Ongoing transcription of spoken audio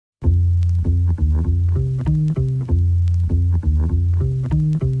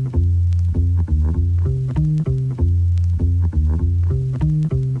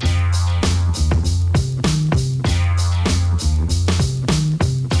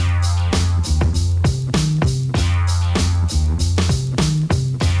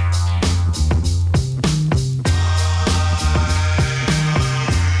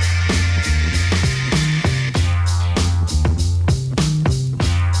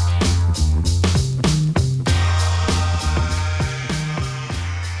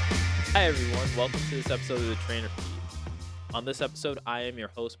welcome to this episode of the Trainer Feed. On this episode, I am your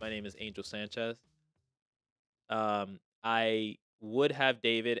host. My name is Angel Sanchez. I would have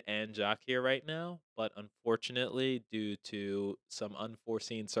David and Jock here right now, but unfortunately, due to some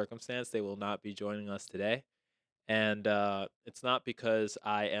unforeseen circumstance, they will not be joining us today. And it's not because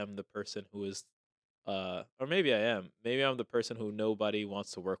I am the person who is, or maybe I am. Maybe I'm the person who nobody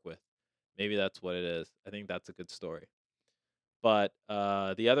wants to work with. Maybe that's what it is. I think that's a good story. But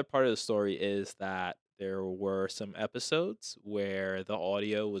the other part of the story is that there were some episodes where the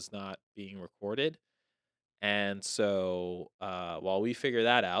audio was not being recorded. And so while we figure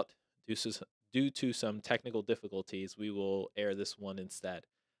that out, due to, due to some technical difficulties, we will air this one instead.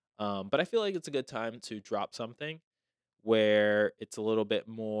 But I feel like it's a good time to drop something where it's a little bit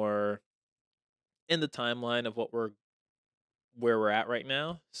more in the timeline of what we're where we're at right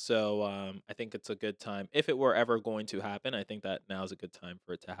now. So I think it's a good time. If it were ever going to happen, I think that now is a good time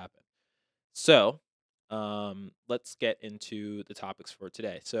for it to happen. So, let's get into the topics for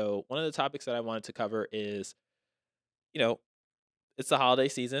today. So, one of the topics that I wanted to cover is, you know, it's the holiday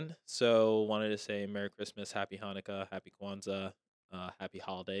season. So, wanted to say Merry Christmas, Happy Hanukkah, Happy Kwanzaa, Happy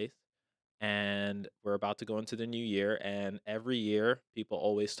Holidays. And we're about to go into the new year. And every year, people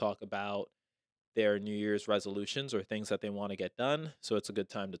always talk about their New Year's resolutions or things that they want to get done. So, it's a good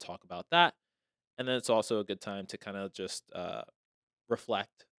time to talk about that. And then it's also a good time to kind of just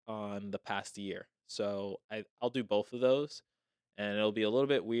reflect on the past year. So I'll do both of those, and it'll be a little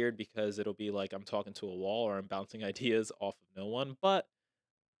bit weird because it'll be like I'm talking to a wall or I'm bouncing ideas off of no one. But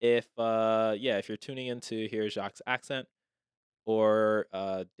if you're tuning in to hear Jacques' accent or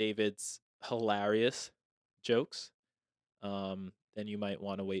David's hilarious jokes, then you might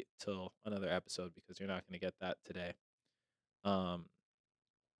want to wait till another episode because you're not going to get that today. Um,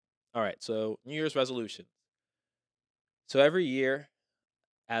 all right, so New Year's resolution. So every year,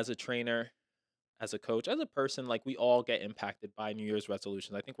 as a trainer, as a coach, as a person, like we all get impacted by New Year's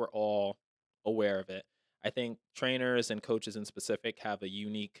resolutions. I think we're all aware of it. I think trainers and coaches in specific have a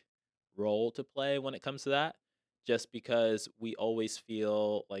unique role to play when it comes to that, just because we always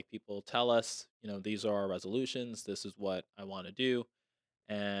feel like people tell us, these are our resolutions, this is what I want to do.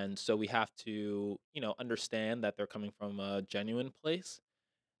 And so we have to, understand that they're coming from a genuine place.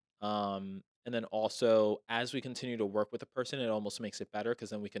 And then also, as we continue to work with a person, it almost makes it better because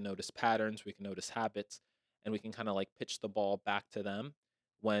then we can notice patterns, we can notice habits, and we can kind of like pitch the ball back to them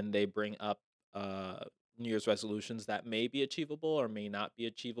when they bring up uh, New Year's resolutions that may be achievable or may not be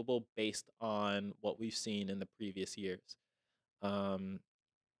achievable based on what we've seen in the previous years. Um,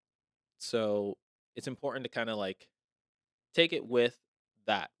 so it's important to kind of like take it with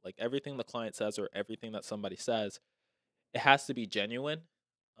that. Like everything the client says or everything that somebody says, it has to be genuine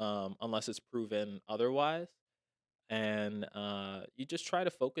unless it's proven otherwise. And you just try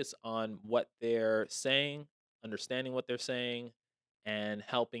to focus on what they're saying, understanding what they're saying, and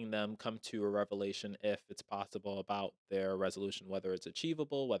helping them come to a revelation if it's possible about their resolution, whether it's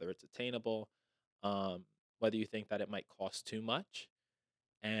achievable, whether it's attainable, um, whether you think that it might cost too much,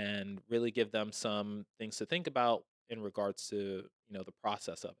 and really give them some things to think about in regards to the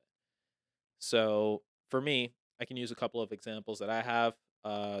process of it. So for me, I can use a couple of examples that I have.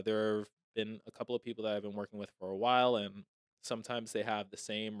 There have been a couple of people that I've been working with for a while, and sometimes they have the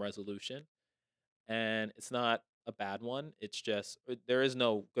same resolution, and it's not a bad one. It's just there is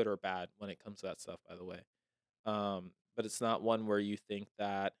no good or bad when it comes to that stuff, by the way. But it's not one where you think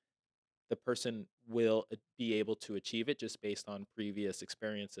that the person will be able to achieve it just based on previous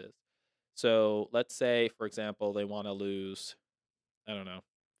experiences. So let's say, for example, they want to lose, I don't know,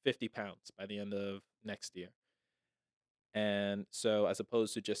 50 pounds by the end of next year. And so as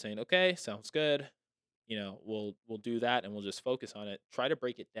opposed to just saying, "Okay, sounds good, we'll do that and we'll just focus on it." Try to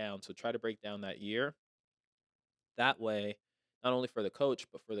break it down. So try to break down that year. That way, not only for the coach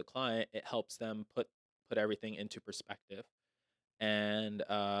but for the client, it helps them put everything into perspective. And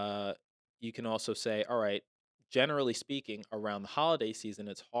you can also say, "All right, generally speaking, around the holiday season,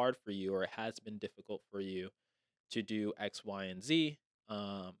 it's hard for you or it has been difficult for you to do X, Y, and Z.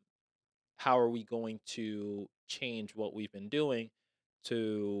 Um, how are we going to change what we've been doing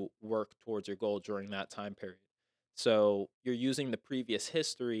to work towards your goal during that time period?" So you're using the previous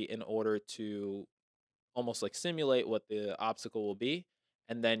history in order to almost like simulate what the obstacle will be.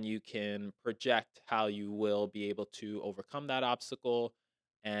 And then you can project how you will be able to overcome that obstacle.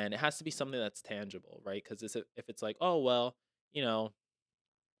 And it has to be something that's tangible, right? Because if it's like, oh, well, you know,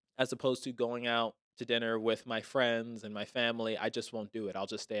 as opposed to going out to dinner with my friends and my family, I just won't do it. I'll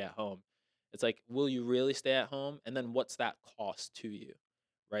just stay at home. It's like, will you really stay at home? And then what's that cost to you?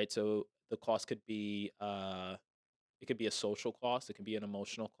 Right? So the cost could be it could be a social cost, it could be an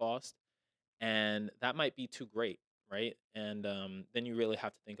emotional cost, and that might be too great, right? And then you really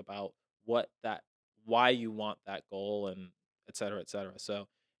have to think about what that why you want that goal, and et cetera, et cetera. So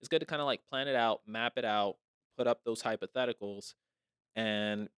it's good to kind of like plan it out, map it out, put up those hypotheticals,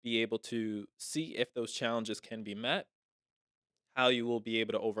 and be able to see if those challenges can be met, how you will be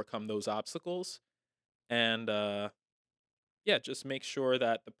able to overcome those obstacles, and yeah, just make sure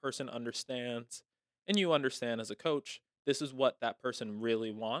that the person understands and you understand as a coach, this is what that person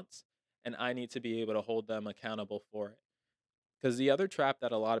really wants, and I need to be able to hold them accountable for it. Because the other trap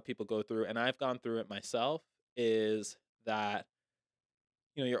that a lot of people go through, and I've gone through it myself, is that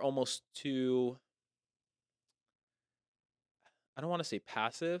you're almost too, I don't want to say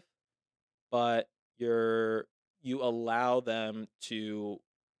passive, but you allow them to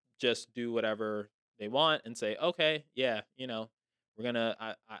just do whatever they want and say, okay, yeah,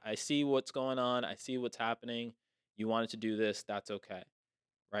 I see what's going on, I see what's happening. You wanted to do this, that's okay,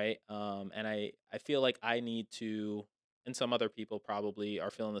 right? And I feel like I need to, and some other people probably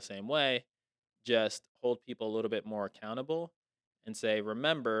are feeling the same way, just hold people a little bit more accountable and say,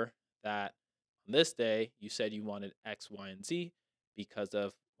 remember that on this day you said you wanted X, Y, and Z because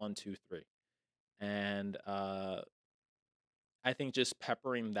of one, two, three. And I think just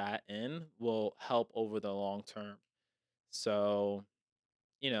peppering that in will help over the long term. So,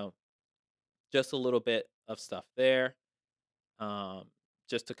 you know, just a little bit of stuff there, um,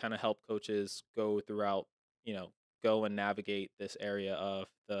 just to kind of help coaches go throughout, you know, go and navigate this area of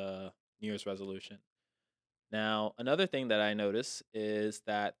the New Year's resolution. Now, another thing that I notice is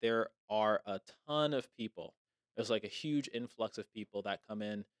that there are a ton of people. There's like a huge influx of people that come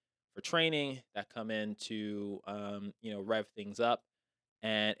in for training, that come in to, rev things up,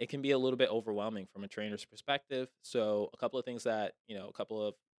 and it can be a little bit overwhelming from a trainer's perspective. So, a couple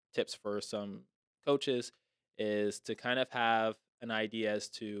of tips for some coaches is to kind of have an idea as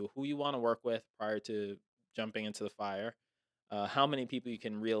to who you want to work with prior to jumping into the fire, how many people you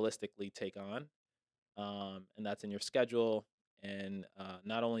can realistically take on, and that's in your schedule. And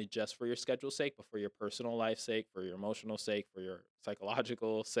not only just for your schedule's sake, but for your personal life sake, for your emotional sake, for your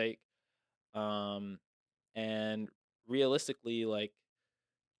psychological sake. Um, and realistically, like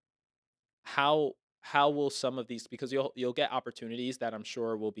how how will some of these, because you'll get opportunities that I'm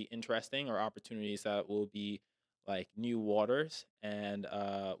sure will be interesting, or opportunities that will be like new waters, and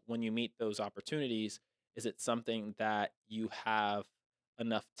when you meet those opportunities, is it something that you have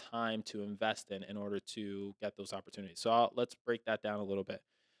enough time to invest in order to get those opportunities? So let's break that down a little bit.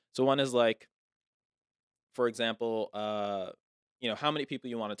 So one is like, for example, how many people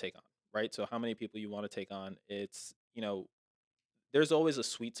you want to take on, right? So how many people you want to take on, it's, there's always a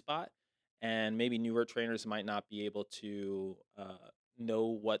sweet spot, and maybe newer trainers might not be able to know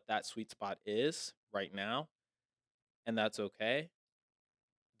what that sweet spot is right now, and that's okay.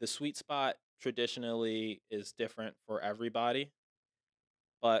 The sweet spot traditionally is different for everybody,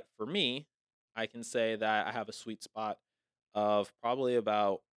 but for me, I can say that I have a sweet spot of probably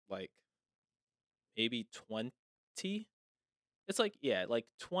about like maybe 20. It's like, yeah, like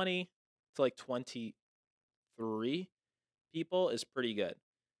 20 to like 23 people is pretty good.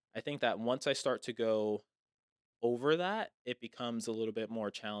 I think that once I start to go over that, it becomes a little bit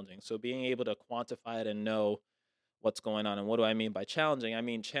more challenging. So being able to quantify it and know what's going on. And what do I mean by challenging? I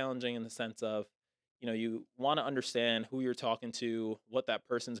mean challenging in the sense of, you want to understand who you're talking to, what that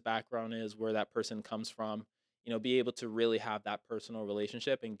person's background is, where that person comes from, be able to really have that personal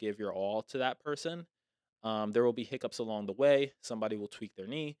relationship and give your all to that person. There will be hiccups along the way. Somebody will tweak their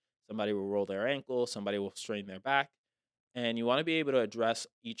knee, somebody will roll their ankle, somebody will strain their back. And you want to be able to address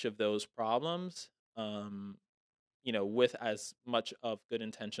each of those problems, um, with as much of good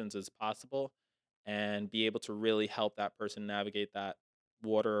intentions as possible, and be able to really help that person navigate that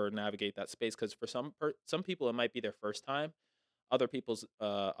water, or navigate that space. Because for some people, it might be their first time. Other people,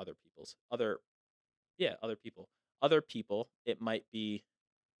 other people, it might be.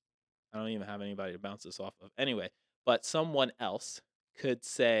 I don't even have anybody to bounce this off of. Anyway, but someone else could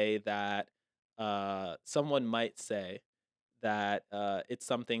say that. Someone might say that it's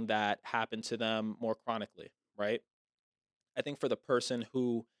something that happened to them more chronically, right? I think for the person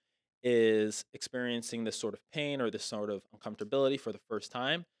who is experiencing this sort of pain or this sort of uncomfortability for the first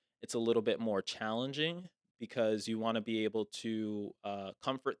time, it's a little bit more challenging, because you want to be able to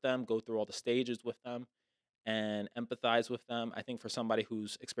comfort them, go through all the stages with them, and empathize with them. I think for somebody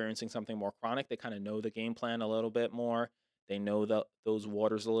who's experiencing something more chronic, they kind of know the game plan a little bit more. They know those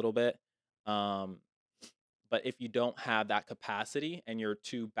waters a little bit. Um, but if you don't have that capacity and you're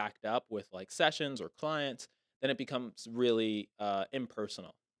too backed up with like sessions or clients, then it becomes really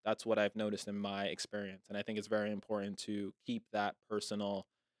impersonal. That's what I've noticed in my experience. And I think it's very important to keep that personal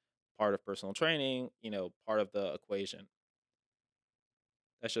part of personal training, part of the equation.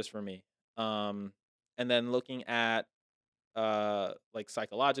 That's just for me. Um, and then looking at like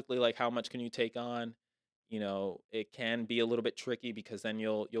psychologically, like how much can you take on? It can be a little bit tricky because then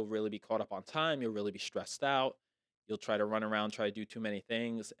you'll really be caught up on time, you'll really be stressed out. You'll try to run around, try to do too many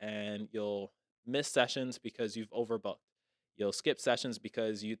things, and you'll miss sessions because you've overbooked. You'll skip sessions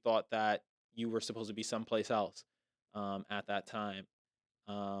because you thought that you were supposed to be someplace else at that time.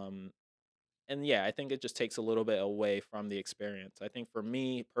 Um, and yeah, I think it just takes a little bit away from the experience. I think for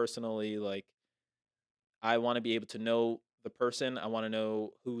me personally, like I want to be able to know the person. I want to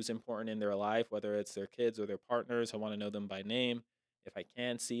know who's important in their life, whether it's their kids or their partners. I want to know them by name. If I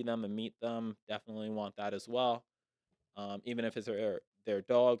can see them and meet them, definitely want that as well. Even if it's their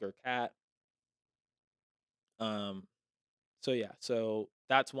dog or cat. Um, so yeah, so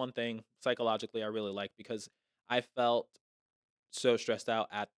that's one thing psychologically I really like because I felt so stressed out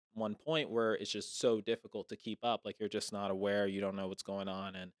at one point where it's just so difficult to keep up. Like you're just not aware, you don't know what's going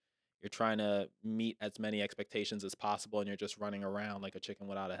on, and you're trying to meet as many expectations as possible, and you're just running around like a chicken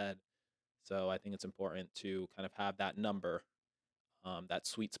without a head. So I think it's important to kind of have that number, that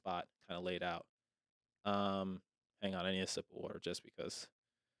sweet spot kind of laid out. Um, hang on, I need a sip of water just because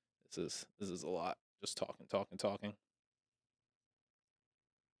this is a lot. Just talking, talking, talking.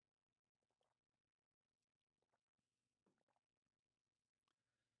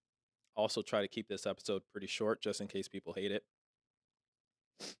 Also, try to keep this episode pretty short just in case people hate it.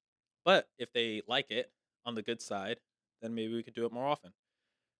 But if they like it on the good side, then maybe we could do it more often.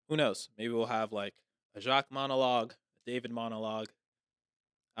 Who knows? Maybe we'll have like a Jacques monologue, a David monologue,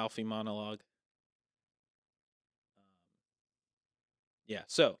 Alfie monologue. Um, yeah.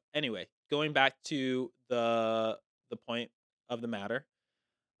 So anyway, going back to the point of the matter,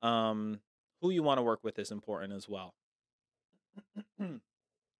 um, who you want to work with is important as well.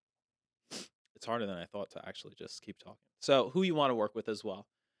 It's harder than I thought to actually just keep talking. So who you want to work with as well.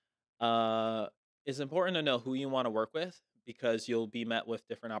 Uh, it's important to know who you want to work with because you'll be met with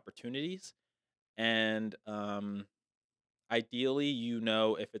different opportunities and ideally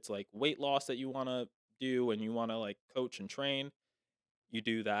if it's like weight loss that you want to do and you want to like coach and train, you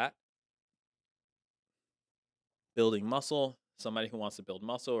do that. Building muscle, somebody who wants to build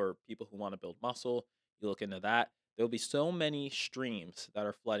muscle or people who want to build muscle, you look into that. There'll be so many streams that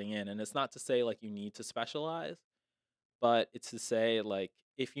are flooding in, and it's not to say like you need to specialize, but it's to say like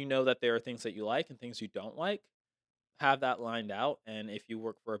if you know that there are things that you like and things you don't like, have that lined out. And if you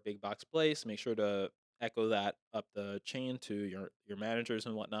work for a big box place, make sure to echo that up the chain to your managers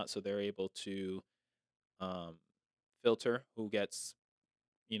and whatnot, so they're able to um, filter who gets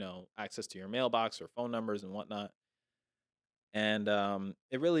access to your mailbox or phone numbers and whatnot. And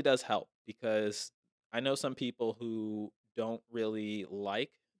it really does help because I know some people who don't really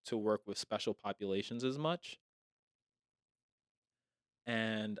like to work with special populations as much,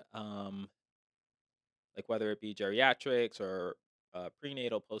 and like whether it be geriatrics or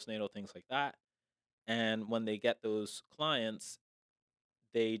prenatal, postnatal, things like that. And when they get those clients,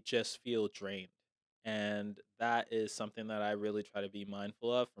 they just feel drained. And that is something that I really try to be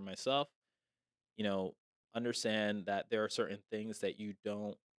mindful of for myself. You know, understand that there are certain things that you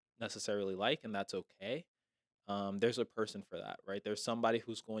don't necessarily like, and that's okay. There's a person for that, right? There's somebody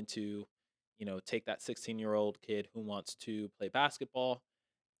who's going to, take that 16-year-old kid who wants to play basketball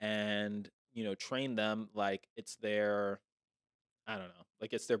and, train them like it's their, I don't know,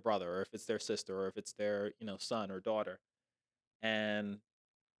 like it's their brother or if it's their sister or if it's their, son or daughter. And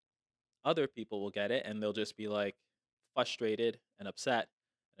other people will get it and they'll just be like frustrated and upset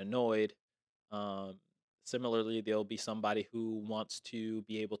and annoyed. Um, Similarly, there'll be somebody who wants to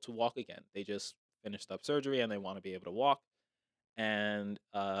be able to walk again. They just finished up surgery and they want to be able to walk. And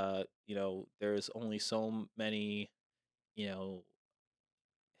there's only so many, you know,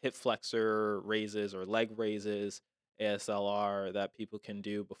 hip flexor raises or leg raises, ASLR that people can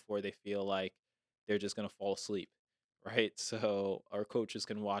do before they feel like they're just gonna fall asleep, right? So our coaches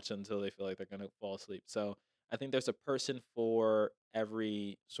can watch until they feel like they're gonna fall asleep. So I think there's a person for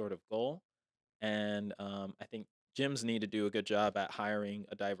every sort of goal, and I think gyms need to do a good job at hiring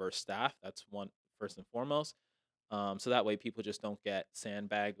a diverse staff. That's one first and foremost. So that way people just don't get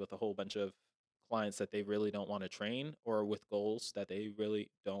sandbagged with a whole bunch of clients that they really don't want to train or with goals that they really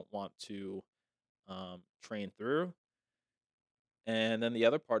don't want to train through. And then the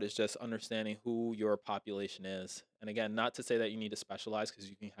other part is just understanding who your population is. And again, not to say that you need to specialize because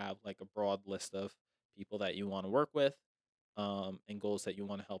you can have like a broad list of people that you want to work with and goals that you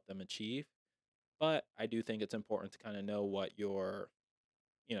want to help them achieve. But I do think it's important to kind of know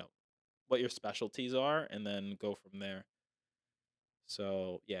you know, what your specialties are and then go from there.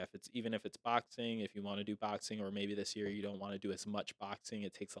 So yeah, if it's boxing, if you want to do boxing, or maybe this year you don't want to do as much boxing,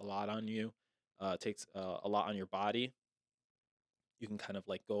 it takes a lot on you, it takes a lot on your body. You can kind of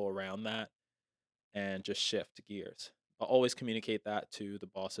like go around that and just shift gears. But always communicate that to the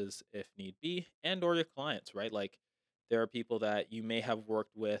bosses if need be, and or your clients, right? Like there are people that you may have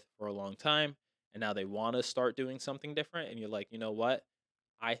worked with for a long time and now they want to start doing something different and you're like, "You know what?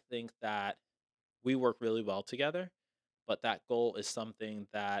 I think that we work really well together, but that goal is something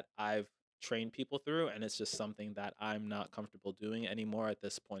that I've trained people through and it's just something that I'm not comfortable doing anymore at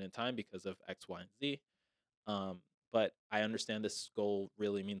this point in time because of X, Y, and Z. Um, but I understand this goal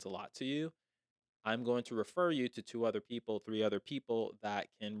really means a lot to you. I'm going to refer you to two other people, three other people that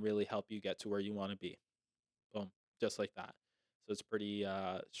can really help you get to where you want to be." Boom, just like that. So it's pretty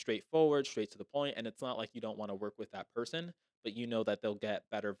straightforward, straight to the point, and it's not like you don't want to work with that person, but you know that they'll get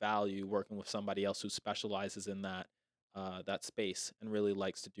better value working with somebody else who specializes in that space and really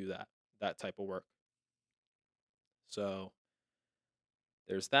likes to do that type of work. So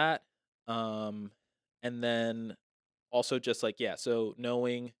there's that. Um, and then also just like yeah, so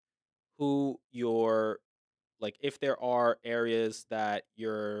knowing who your like if there are areas that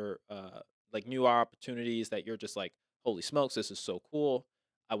you're like new opportunities that you're just like, holy smokes, this is so cool,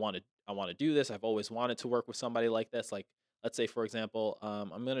 I want to do this, I've always wanted to work with somebody like this. Like let's say for example,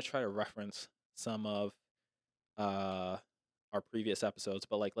 I'm going to try to reference some of uh our previous episodes,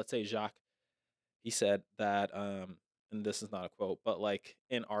 but like let's say Jacques, he said that and this is not a quote, but like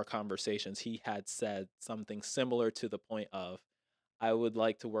in our conversations he had said something similar to the point of, I would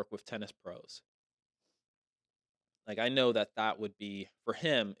like to work with tennis pros. Like, I know that that would be for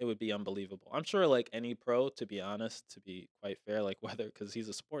him, it would be unbelievable. I'm sure, like, any pro, to be honest, to be quite fair, like, whether because he's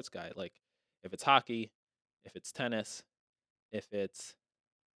a sports guy, like, if it's hockey, if it's tennis, if it's,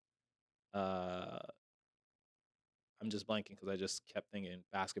 uh I'm just blanking because I just kept thinking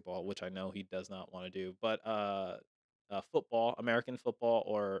basketball, which I know he does not wanna do, but, football, American football,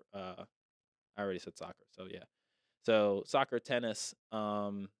 or, I already said soccer, so yeah. So, soccer, tennis,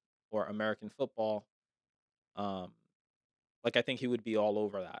 or American football, um like, I think he would be all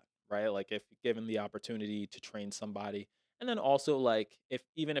over that, right? Like, if given the opportunity to train somebody, and then also, like, if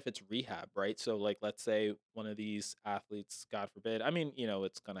even if it's rehab, right? So, like, let's say one of these athletes, God forbid, I mean,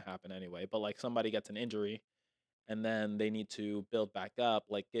 it's gonna happen anyway, but, like, somebody gets an injury and then they need to build back up,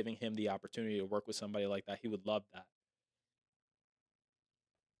 like, giving him the opportunity to work with somebody like that, he would love that.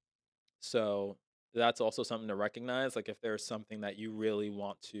 So that's also something to recognize. Like if there's something that you really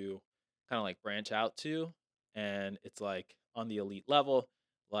want to kind of like branch out to, and it's like on the elite level,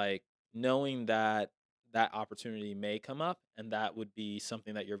 like knowing that that opportunity may come up and that would be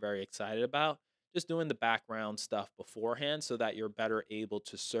something that you're very excited about, just doing the background stuff beforehand so that you're better able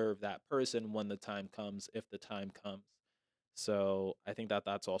to serve that person when the time comes, if the time comes. So I think that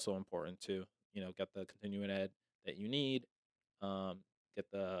that's also important too. Get the continuing ed that you need, get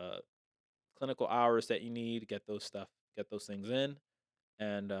the clinical hours that you need, get those things in,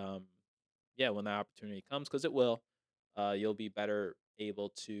 and yeah, when that opportunity comes, because it will, you'll be better able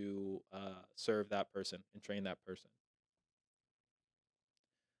to serve that person and train that person.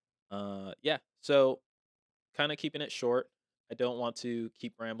 Yeah, so kind of keeping it short. I don't want to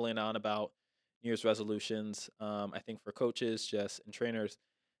keep rambling on about New Year's resolutions. I think for coaches, just and trainers,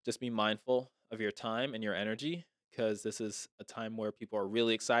 just be mindful of your time and your energy because this is a time where people are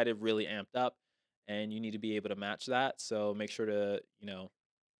really excited, really amped up, and you need to be able to match that. So make sure to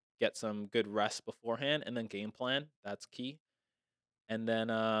get some good rest beforehand and then game plan. That's key. And then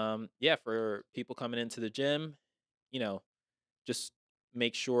yeah, for people coming into the gym, you know, just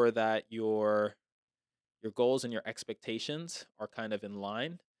make sure that your goals and your expectations are kind of in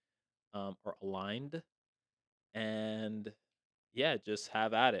line, or aligned, and yeah, just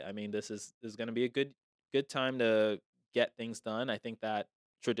have at it. I mean, this is going to be a good time to get things done. I think that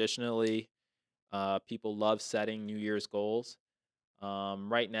traditionally, people love setting New Year's goals.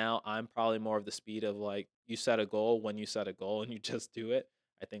 Right now, I'm probably more of the speed of like you set a goal when you set a goal and you just do it.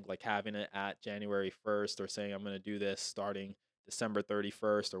 I think like having it at January 1st or saying I'm going to do this starting December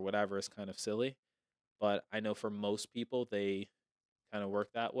 31st or whatever is kind of silly. But I know for most people, they kind of work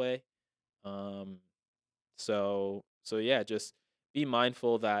that way. Um, so yeah, just be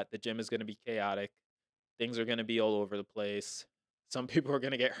mindful that the gym is going to be chaotic. Things are going to be all over the place. Some people are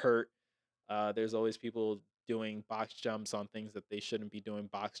going to get hurt. There's always people doing box jumps on things that they shouldn't be doing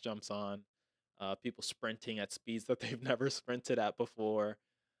box jumps on. People sprinting at speeds that they've never sprinted at before.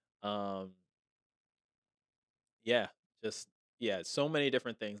 Um, yeah, just yeah, so many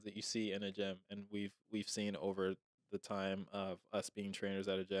different things that you see in a gym, and we've seen over the time of us being trainers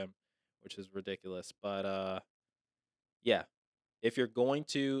at a gym, which is ridiculous. But yeah, If you're going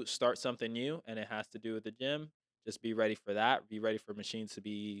to start something new and it has to do with the gym, just be ready for that. Be ready for machines to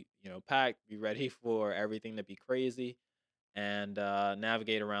be, packed. Be ready for everything to be crazy and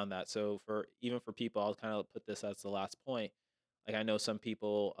navigate around that. So for even for people, I'll kind of put this as the last point. Like I know some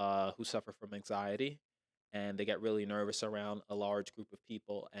people who suffer from anxiety, and they get really nervous around a large group of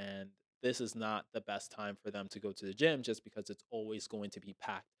people, and this is not the best time for them to go to the gym just because it's always going to be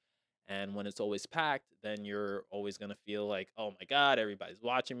packed. And when it's always packed, then you're always going to feel like, oh my God, everybody's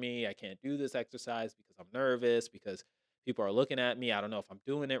watching me. I can't do this exercise because I'm nervous, because people are looking at me. I don't know if I'm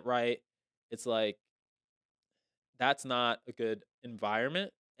doing it right. It's like that's not a good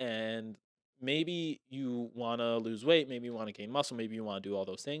environment. And maybe you want to lose weight, maybe you want to gain muscle, maybe you want to do all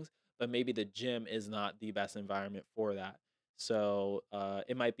those things, but maybe the gym is not the best environment for that. So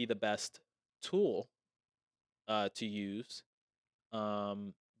it might be the best tool to use.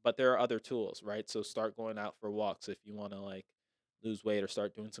 Um, but there are other tools, right? So start going out for walks if you want to like lose weight, or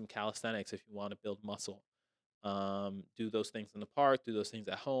start doing some calisthenics if you want to build muscle. Do those things in the park, do those things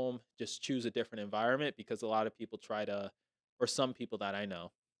at home. Just choose a different environment, because a lot of people try to, or some people that I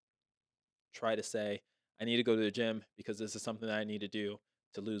know, try to say, I need to go to the gym because this is something that I need to do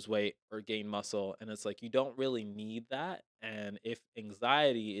to lose weight or gain muscle. And it's like, you don't really need that. And if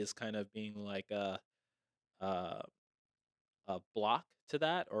anxiety is kind of being like a, a block to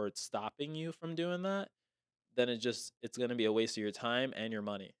that, or it's stopping you from doing that, then it's going to be a waste of your time and your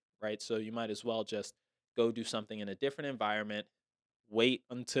money, right? So you might as well just go do something in a different environment. Wait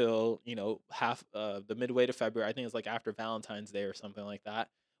until half the midway to February. I think it's like after Valentine's Day or something like that,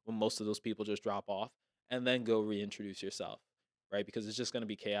 when most of those people just drop off, and then go reintroduce yourself, right? Because it's just going to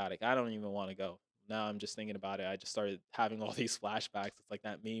be chaotic. I don't even want to go. Now I'm just thinking about it. I just started having all these flashbacks. It's like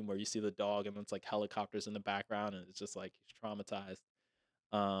that meme where you see the dog and it's like helicopters in the background, and it's just like he's traumatized.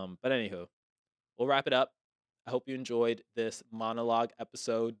 But anywho, we'll wrap it up. I hope you enjoyed this monologue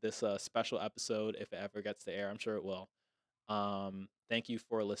episode, this special episode, if it ever gets to air. I'm sure it will. Thank you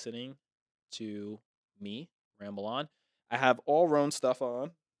for listening to me ramble on. I have all Roan stuff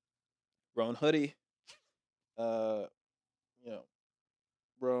on. Roan hoodie. Uh, you know,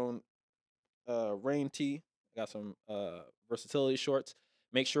 Roan rain tee. I got some versatility shorts.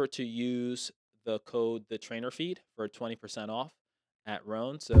 Make sure to use the code the trainer feed for 20% off at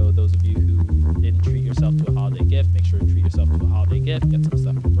Roan. So those of you who didn't treat yourself to a holiday gift, make sure to treat yourself to a holiday gift. Get some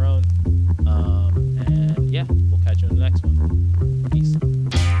stuff from Roan. And yeah, we'll catch you in the next one. Peace.